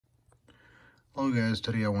Hello guys,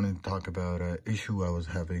 today I wanted to talk about an issue I was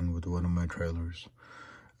having with one of my trailers.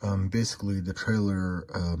 Basically the trailer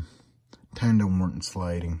tandem weren't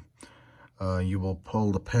sliding. You will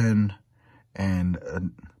pull the pin and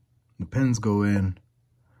the pins go in,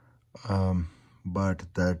 but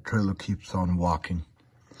the trailer keeps on walking.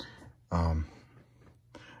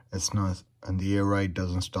 It's not, and the air ride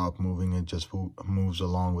doesn't stop moving, it just moves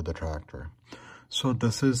along with the tractor. So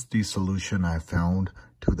this is the solution I found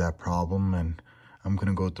to that problem, and I'm going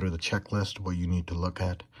to go through the checklist, what you need to look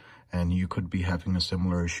at, and you could be having a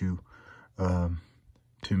similar issue to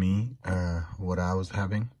me, what I was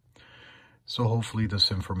having. So hopefully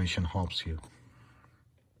this information helps you.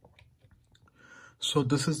 So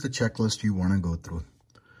this is the checklist you want to go through.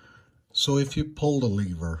 So if you pull the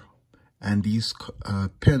lever and these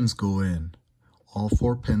pins go in, all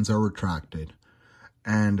 4 pins are retracted,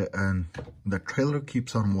 and the trailer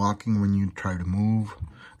keeps on walking when you try to move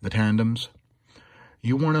the tandems,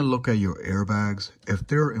 you want to look at your airbags. If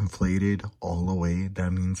they're inflated all the way,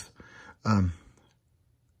 that means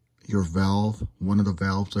your valve, one of the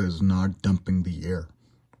valves is not dumping the air.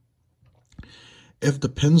 If the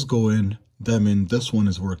pins go in, that means this one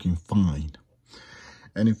is working fine.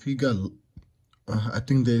 And if you got, I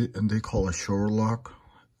think they call a shore lock.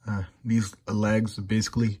 These legs,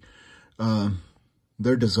 basically,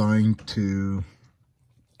 they're designed to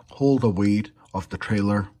hold the weight of the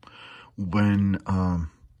trailer when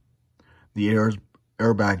the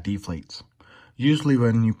airbag deflates. Usually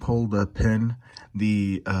when you pull the pin,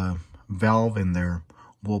 the valve in there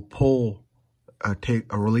will pull,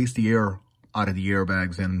 release the air out of the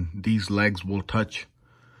airbags, and these legs will touch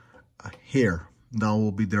here. That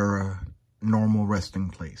will be their normal resting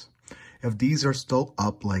place. If these are still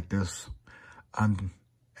up like this, and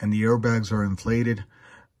the airbags are inflated,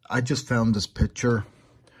 I just found this picture.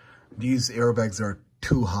 These airbags are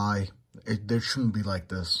too high. They shouldn't be like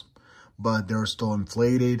this, but they're still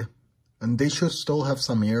inflated, and they should still have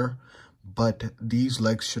some air, but these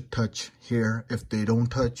legs should touch here. If they don't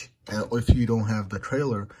touch, if you don't have the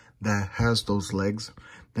trailer that has those legs,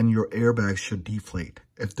 then your airbags should deflate.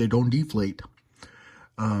 If they don't deflate,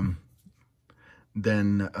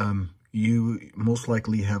 then you most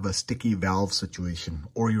likely have a sticky valve situation,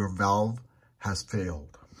 or your valve has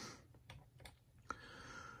failed.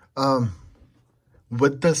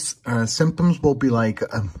 With this, symptoms will be like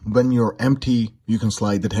when you're empty, you can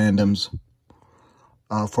slide the tandems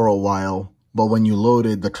for a while, but when you load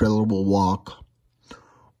it, the trailer will walk.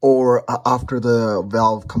 Or after the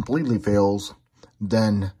valve completely fails,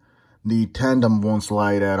 then the tandem won't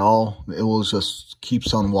slide at all. It will just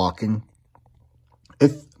keeps on walking.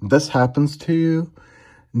 If this happens to you,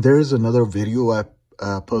 there's another video I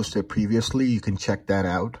posted previously. You can check that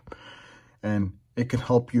out, and it can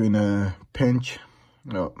help you in a pinch.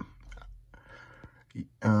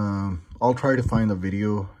 I'll try to find the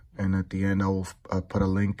video, and at the end I will put a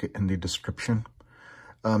link in the description.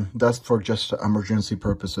 That's for just emergency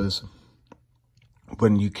purposes,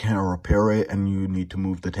 when you can't repair it and you need to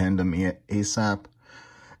move the tandem ASAP,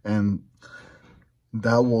 and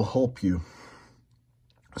that will help you.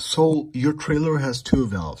 So your trailer has 2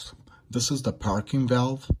 valves. This is the parking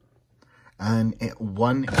valve, and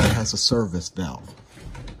one has a service valve.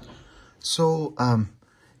 So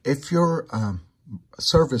if your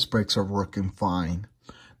service brakes are working fine,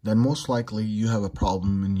 then most likely you have a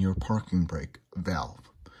problem in your parking brake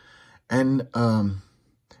valve. And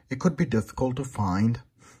it could be difficult to find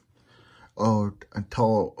or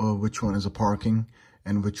tell which one is a parking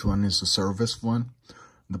and which one is a service one.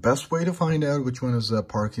 The best way to find out which one is a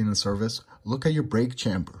parking and service, look at your brake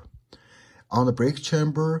chamber. On the brake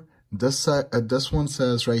chamber, this one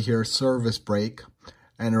says right here service brake,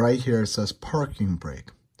 and right here it says parking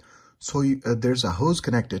brake. So there's a hose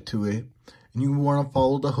connected to it, and you want to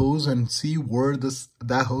follow the hose and see where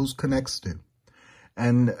that hose connects to.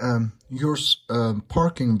 And your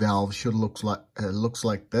parking valve should looks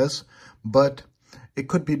like this, but it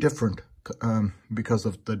could be different because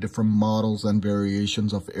of the different models and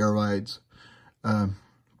variations of air rides.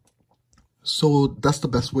 So that's the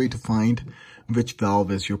best way to find which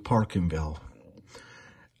valve is your parking valve.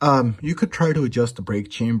 You could try to adjust the brake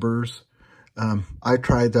chambers. I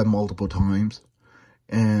tried that multiple times,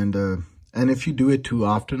 and if you do it too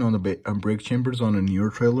often on the brake chambers on a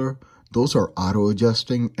newer trailer, those are auto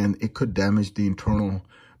adjusting, and it could damage the internal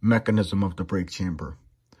mechanism of the brake chamber.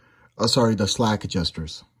 Sorry, the slack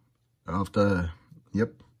adjusters of the,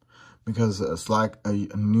 because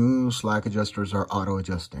new slack adjusters are auto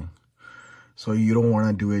adjusting. So you don't want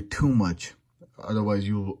to do it too much, otherwise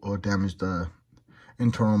you will damage the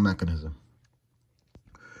internal mechanism.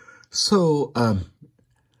 So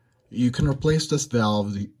You can replace this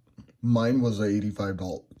valve. Mine was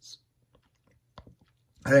 $85.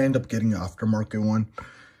 I ended up getting an aftermarket one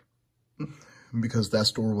because that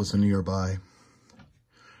store was nearby.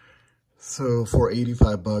 So for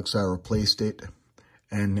 85 bucks, I replaced it,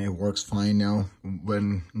 and it works fine now.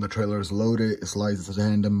 When the trailer is loaded, it slides the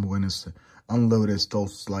tandem. When it's unloaded, it still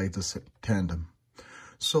slides the tandem.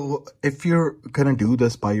 So if you're gonna do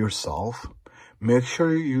this by yourself, make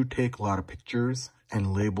sure you take a lot of pictures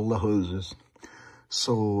and label the hoses,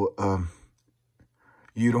 so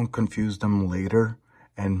you don't confuse them later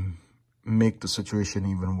and make the situation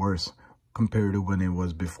even worse compared to when it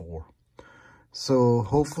was before. So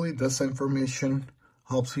hopefully this information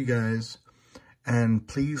helps you guys, and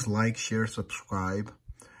please like, share, subscribe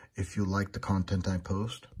if you like the content I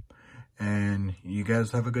post, and you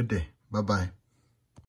guys have a good day. Bye-bye.